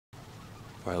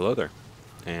Well, hello there,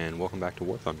 and welcome back to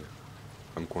War Thunder.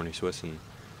 I'm Corny Swiss, and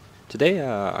today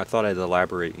I thought I'd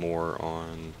elaborate more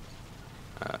on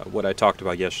what I talked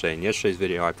about yesterday. In yesterday's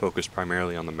video, I focused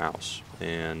primarily on the mouse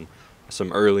and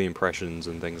some early impressions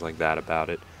and things like that about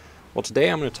it. Well,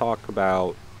 today I'm going to talk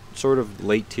about sort of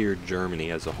late-tier Germany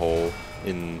as a whole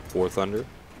in War Thunder,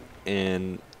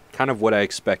 and kind of what I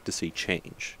expect to see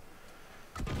change.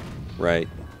 Right?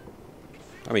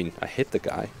 I mean, I hit the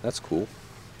guy. That's cool.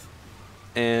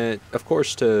 And of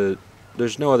course,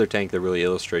 there's no other tank that really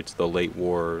illustrates the late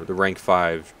war, the rank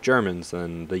 5 Germans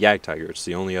than the Jagdtiger. It's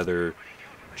the only other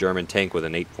German tank with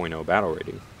an 8.0 battle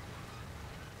rating.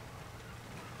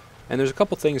 And there's a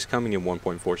couple things coming in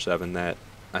 1.47 that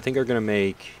I think are going to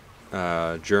make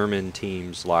German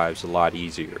teams' lives a lot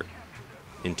easier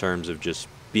in terms of just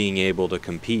being able to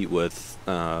compete with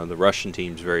the Russian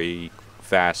team's very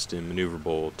fast and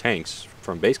maneuverable tanks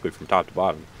from basically from top to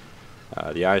bottom.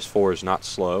 The IS-4 is not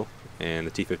slow, and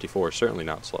the T-54 is certainly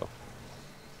not slow.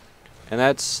 And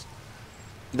that's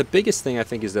the biggest thing, I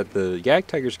think, is that the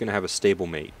Jagdtiger is going to have a stable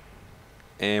mate.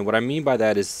 And what I mean by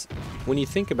that is, when you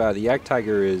think about it, the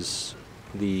Jagdtiger is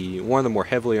one of the more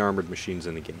heavily armored machines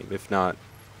in the game, if not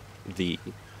the.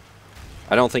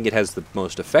 I don't think it has the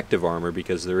most effective armor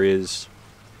because there is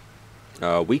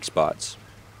weak spots.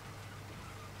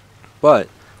 But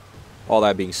all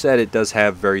that being said, it does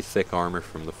have very thick armor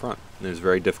from the front. And it's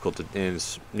very difficult to, and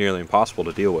it's nearly impossible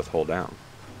to deal with hull down.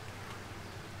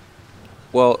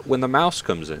 Well, when the mouse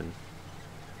comes in,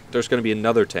 there's going to be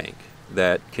another tank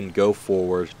that can go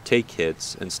forward, take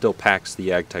hits, and still packs the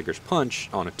Jagdtiger's punch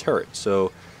on a turret.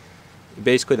 So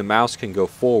basically the mouse can go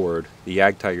forward, the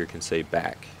Jagdtiger can stay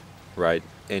back, right?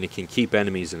 And it can keep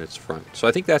enemies in its front. So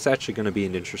I think that's actually going to be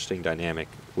an interesting dynamic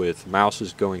with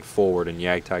mouses going forward and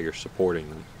Jagdtiger supporting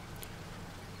them,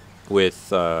 with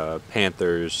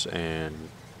Panthers and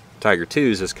Tiger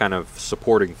 2s as kind of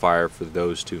supporting fire for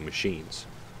those two machines.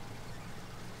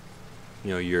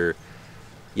 You know, your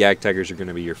Jagdtigers are going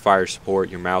to be your fire support,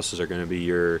 your mouses are going to be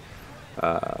your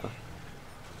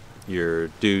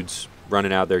dudes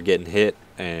running out there getting hit,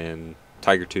 and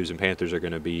Tiger 2s and Panthers are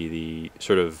going to be the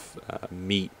sort of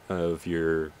meat of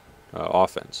your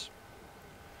offense.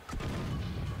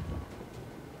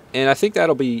 And I think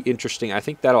that'll be interesting. I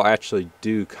think that'll actually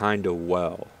do kind of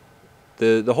well.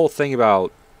 The whole thing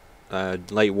about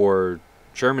late war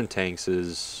German tanks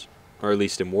is, or at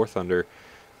least in War Thunder,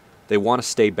 they want to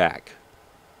stay back.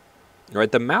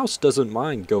 Right? The mouse doesn't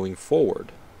mind going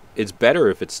forward. It's better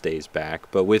if it stays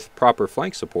back, but with proper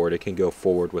flank support, it can go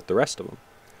forward with the rest of them.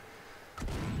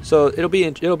 So it'll be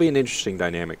an interesting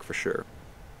dynamic for sure.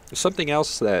 Something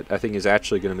else that I think is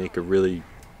actually going to make a really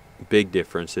big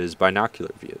difference is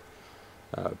binocular view.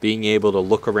 Being able to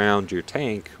look around your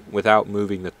tank without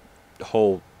moving the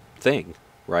whole thing,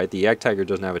 right? The Jagdtiger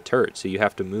doesn't have a turret, so you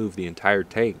have to move the entire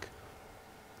tank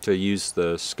to use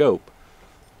the scope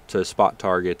to spot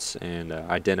targets and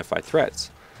identify threats.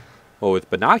 Well,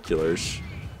 with binoculars,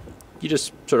 you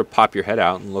just sort of pop your head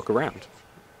out and look around.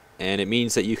 And it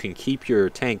means that you can keep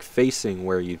your tank facing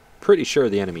where you're pretty sure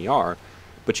the enemy are,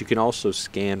 but you can also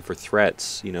scan for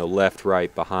threats, you know, left,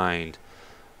 right, behind,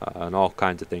 and all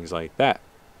kinds of things like that.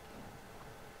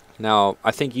 Now,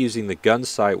 I think using the gun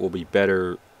sight will be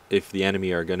better if the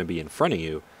enemy are going to be in front of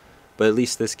you, but at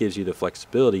least this gives you the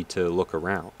flexibility to look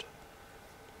around.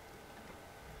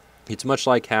 It's much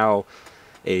like how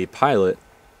a pilot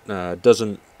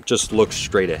doesn't just look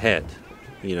straight ahead,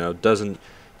 you know, doesn't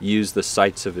use the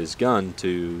sights of his gun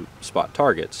to spot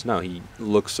targets. No, he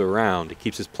looks around. He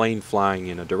keeps his plane flying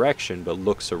in a direction, but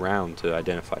looks around to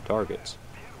identify targets.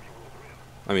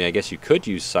 I mean, I guess you could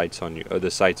use sights on the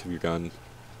sights of your gun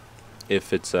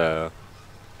if it's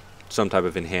some type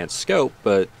of enhanced scope,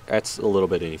 but that's a little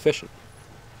bit inefficient.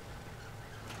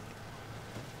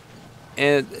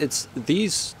 And it's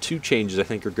these two changes I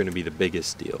think are going to be the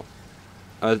biggest deal.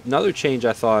 Another change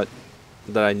I thought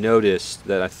that I noticed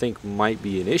that I think might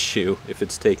be an issue if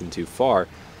it's taken too far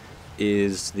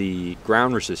is the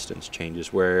ground resistance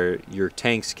changes, where your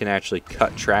tanks can actually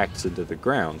cut tracks into the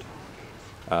ground.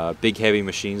 Big heavy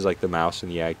machines like the Mouse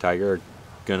and the Jagdtiger are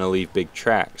going to leave big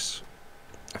tracks.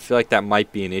 I feel like that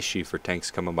might be an issue for tanks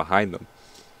coming behind them,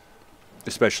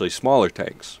 especially smaller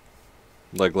tanks,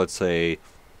 like let's say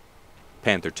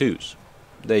Panther 2s.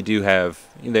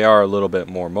 They are a little bit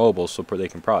more mobile, so they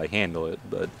can probably handle it,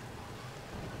 but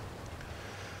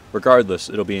regardless,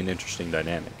 it'll be an interesting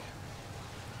dynamic.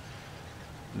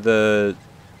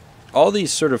 All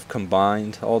these sort of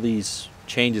combined, all these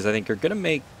changes, I think, are going to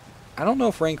make, I don't know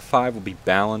if rank 5 will be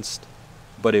balanced,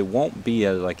 but it won't be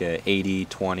like a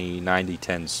 80-20,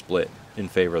 90-10 split in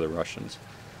favor of the Russians.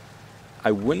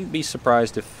 I wouldn't be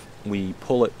surprised if we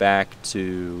pull it back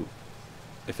to,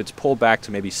 if it's pulled back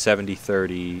to maybe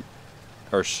 70-30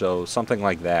 or so, something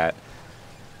like that.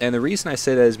 And the reason I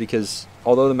say that is because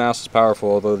although the mouse is powerful,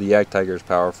 although the Jagdtiger is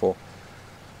powerful,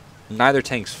 neither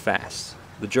tank's fast.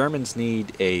 The Germans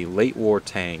need a late war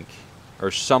tank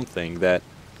or something that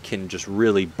can just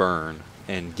really burn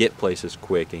and get places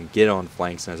quick and get on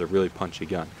flanks and has a really punchy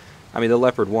gun. I mean, the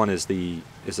Leopard 1 is the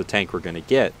tank we're going to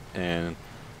get, and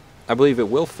I believe it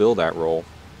will fill that role.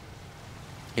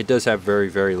 It does have very,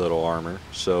 very little armor,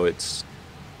 so it's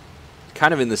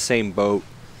kind of in the same boat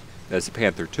as the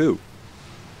Panther II,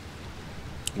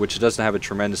 which doesn't have a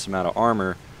tremendous amount of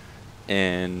armor.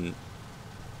 But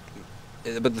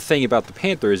the thing about the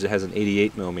Panther is it has an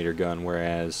 88mm gun,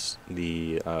 whereas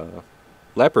the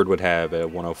Leopard would have a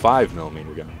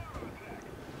 105mm gun,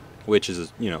 which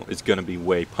is, you know, it's going to be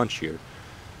way punchier,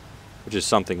 which is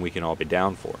something we can all be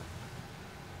down for.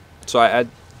 So I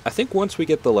think once we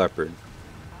get the Leopard,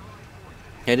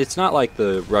 and it's not like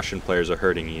the Russian players are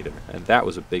hurting either, and that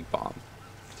was a big bomb.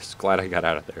 Just glad I got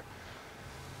out of there.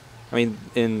 I mean,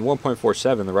 in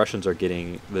 1.47, the Russians are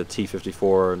getting the T-54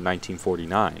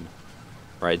 1949,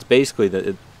 right? It's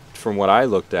basically, from what I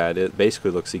looked at, it basically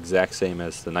looks the exact same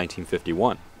as the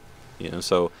 1951. You know,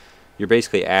 so you're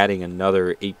basically adding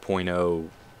another 8.0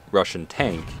 Russian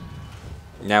tank.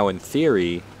 Now, in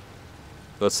theory,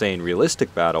 let's say in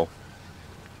realistic battle,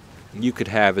 you could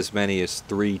have as many as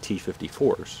 3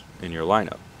 T-54s in your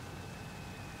lineup,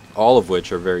 all of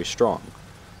which are very strong.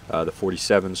 The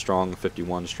 47 strong, the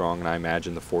 51 strong, and I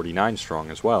imagine the 49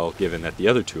 strong as well, given that the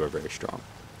other two are very strong.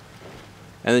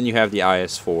 And then you have the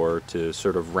IS-4 to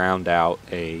sort of round out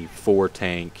a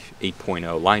 4-tank 8.0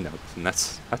 lineup, and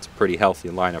that's a pretty healthy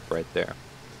lineup right there.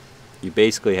 You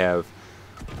basically have,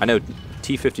 I know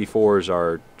T-54s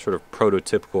are sort of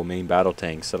prototypical main battle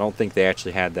tanks. I don't think they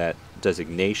actually had that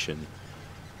designation.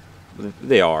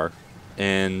 They are,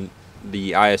 and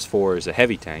the IS-4 is a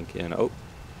heavy tank, and oh,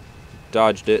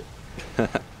 dodged it.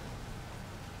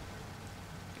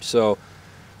 So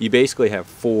you basically have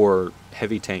 4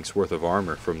 heavy tanks worth of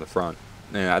armor from the front,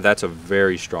 and that's a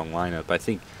very strong lineup. I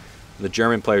think the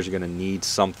German players are going to need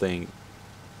something.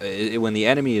 When the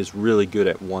enemy is really good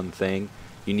at one thing,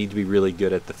 you need to be really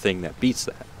good at the thing that beats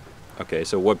that. Okay,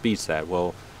 so what beats that?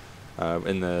 Well,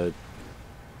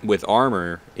 with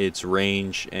armor, it's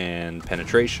range and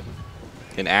penetration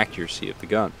and accuracy of the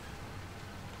gun.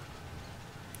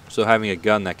 So having a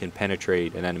gun that can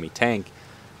penetrate an enemy tank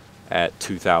at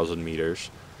 2,000 meters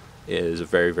is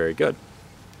very, very good.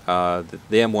 The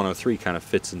M103 kind of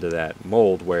fits into that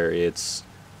mold where its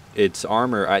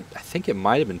armor, I think it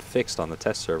might have been fixed on the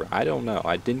test server. I don't know.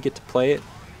 I didn't get to play it,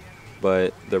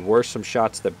 but there were some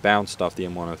shots that bounced off the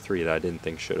M103 that I didn't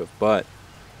think should have. But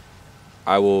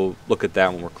I will look at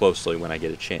that one more closely when I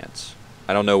get a chance.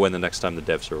 I don't know when the next time the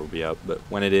dev server will be up, but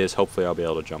when it is, hopefully I'll be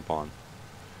able to jump on.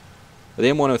 The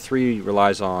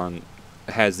M103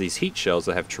 has these heat shells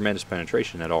that have tremendous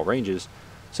penetration at all ranges,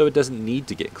 so it doesn't need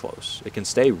to get close. It can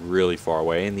stay really far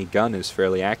away, and the gun is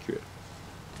fairly accurate.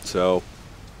 So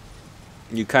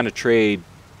you kind of trade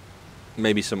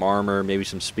maybe some armor, maybe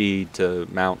some speed to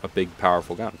mount a big,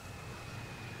 powerful gun.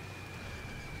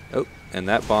 Oh, and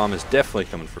that bomb is definitely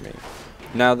coming for me.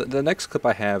 Now, the next clip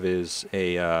I have is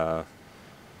a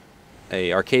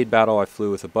arcade battle I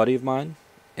flew with a buddy of mine,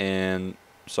 and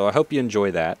so I hope you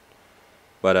enjoy that.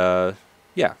 But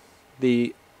yeah,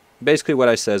 basically what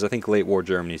I said is I think late war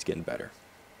Germany is getting better.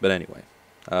 But anyway,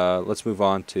 let's move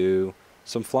on to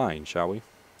some flying, shall we?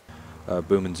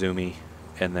 Boom and Zoomy,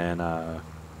 and then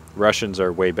Russians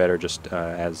are way better just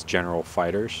as general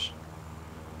fighters.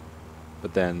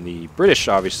 But then the British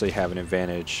obviously have an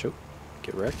advantage. Oh,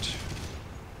 get wrecked.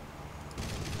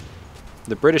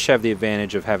 The British have the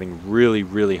advantage of having really,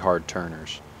 really hard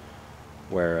turners,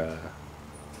 where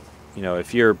you know,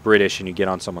 if you're British and you get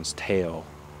on someone's tail,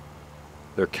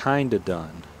 they're kind of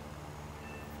done.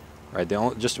 Right?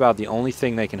 Just about the only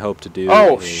thing they can hope to do.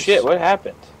 Oh shit! What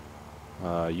happened?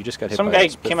 You just got hit. Some by guy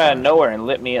came out of nowhere and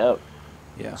lit me up.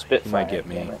 Yeah, Spitfire, he might get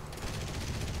me.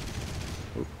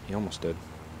 Oop, he almost did.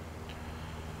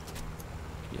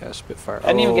 Yeah, Spitfire. I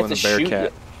didn't even get and to the shoot Bearcat.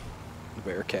 yet. The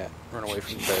Bearcat. Run away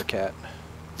from the Bearcat.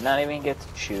 Not even get to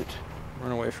shoot.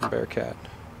 Run away from Bearcat.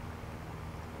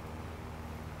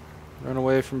 Run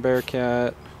away from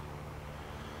Bearcat.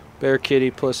 Bear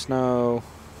Kitty plus no.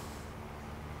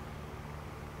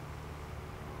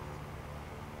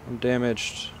 I'm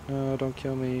damaged. No, don't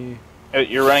kill me.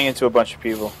 You're running into a bunch of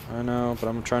people. I know, but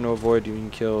I'm trying to avoid you being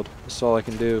killed. That's all I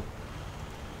can do.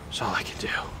 That's all I can do.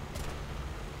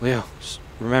 Leo,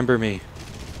 remember me.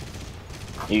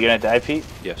 You gonna die, Pete?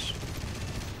 Yes.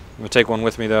 gonna take one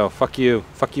with me though. Fuck you,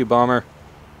 bomber.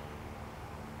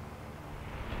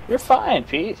 You're fine,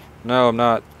 Pete. No, I'm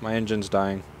not. My engine's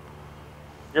dying.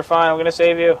 You're fine. I'm gonna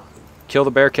save you. Kill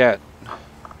the Bearcat.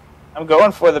 I'm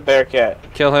going for the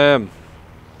Bearcat. Kill him.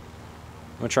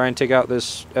 I'm gonna try and take out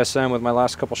this SM with my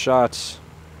last couple shots.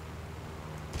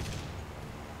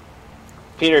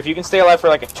 Peter, if you can stay alive for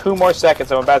like 2 more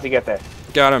seconds, I'm about to get there.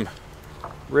 Got him.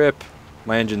 Rip.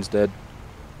 My engine's dead.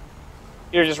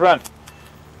 Peter, just run.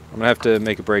 I'm gonna have to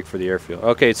make a break for the airfield.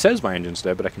 Okay, it says my engine's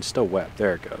dead, but I can still web.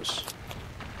 There it goes.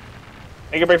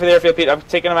 Make a break for the airfield, Pete. I'm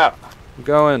taking him out. I'm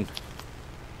going.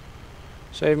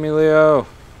 Save me, Leo.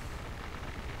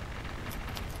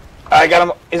 I got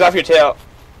him. He's off your tail.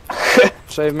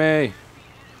 Save me.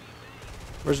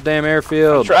 Where's the damn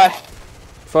airfield? Try.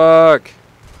 Fuck.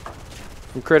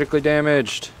 I'm critically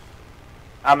damaged.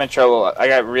 I'm in trouble. I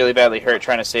got really badly hurt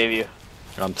trying to save you.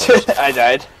 I'm toast. I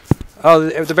died. Oh,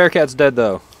 the Bearcat's dead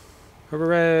though.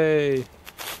 Hooray!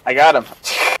 I got him.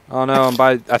 Oh no,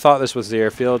 I thought this was the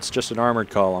airfield. It's just an armored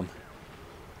column.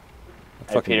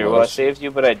 Hey, Peter, well, I saved you,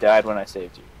 but I died when I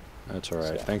saved you. That's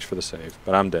alright. So. Thanks for the save.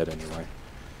 But I'm dead anyway.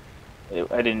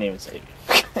 I didn't even save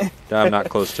you. I'm not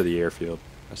close to the airfield.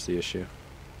 That's the issue.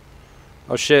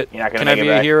 Oh shit. You're not gonna Can I make be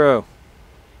it back. a hero?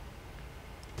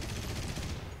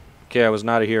 Okay, I was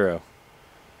not a hero.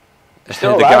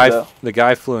 Still alive, though. The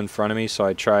guy flew in front of me, so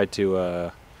I tried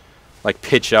to like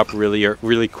pitch up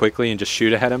really quickly and just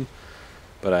shoot at him.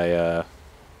 But I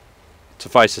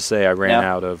suffice to say I ran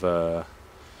out of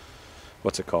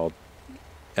what's it called?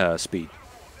 Speed.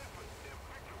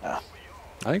 I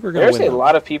think we're gonna win. There's a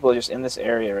lot of people just in this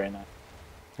area right now.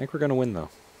 I think we're gonna win though.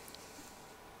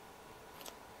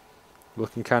 We're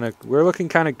looking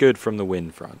kind of good from the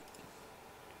wind front.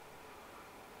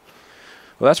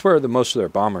 Well, that's where most of their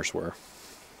bombers were.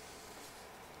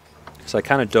 So I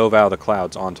kind of dove out of the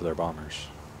clouds onto their bombers,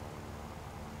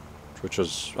 which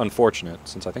was unfortunate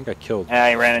since I think I killed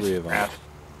 3 of them.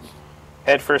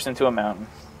 Head first into a mountain.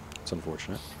 It's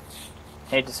unfortunate.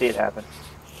 Hate to see it happen.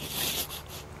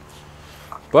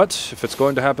 But if it's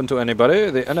going to happen to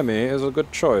anybody, the enemy is a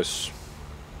good choice.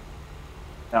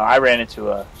 No, I ran into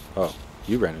a... Oh,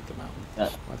 you ran into the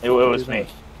mountain. It was me.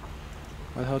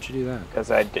 Why the hell did you do that?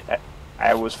 Because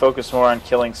I was focused more on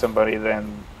killing somebody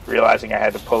than realizing I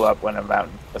had to pull up when a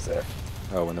mountain was there.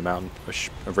 Oh, when the mountain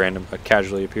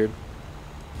casually appeared?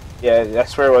 Yeah, I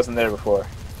swear it wasn't there before.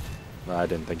 No, I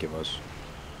didn't think it was.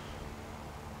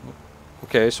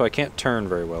 Okay, so I can't turn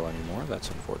very well anymore. That's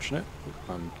unfortunate.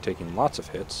 I'm taking lots of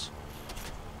hits.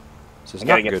 This is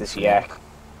not good for me.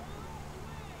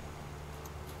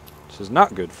 This is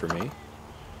not good for me.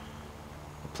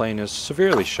 The plane is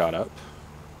severely shot up.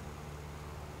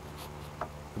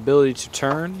 Ability to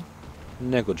turn,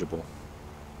 negligible.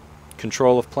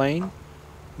 Control of plane,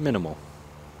 minimal.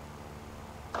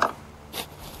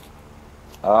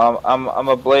 I'm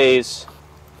ablaze.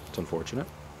 It's unfortunate.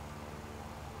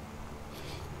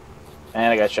 And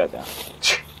I got shut down.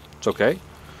 It's okay.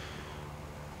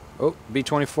 Oh,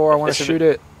 B-24, I want to shoot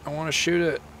it. I want to shoot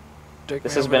it.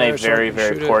 This has been a very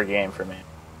poor game for me.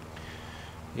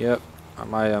 Yep.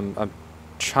 I'm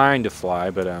trying to fly,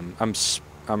 but I'm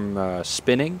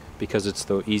spinning because it's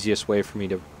the easiest way for me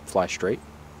to fly straight.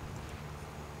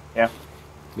 Yeah.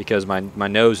 Because my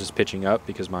nose is pitching up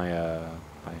because my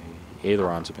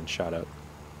ailerons have been shot up.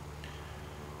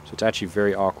 So it's actually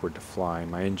very awkward to fly.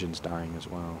 My engine's dying as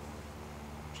well,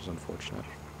 which is unfortunate.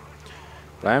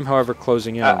 But I am, however,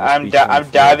 closing in on this I'm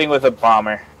diving with a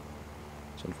bomber.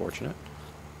 It's unfortunate.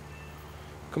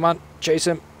 Come on, chase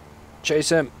him. Chase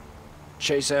him.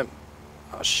 Chase him.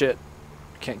 Oh, shit.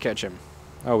 Can't catch him.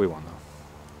 Oh, we won,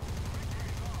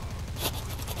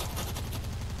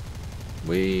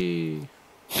 though.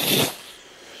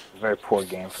 Very poor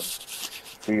game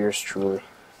for yours truly.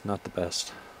 Not the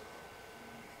best.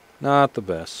 Not the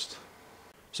best.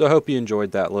 So I hope you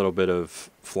enjoyed that little bit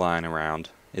of flying around.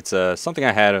 It's something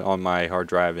I had on my hard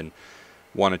drive and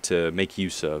wanted to make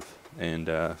use of. And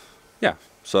yeah,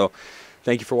 so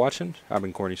thank you for watching. I've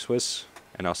been Corny Swiss,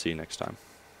 and I'll see you next time.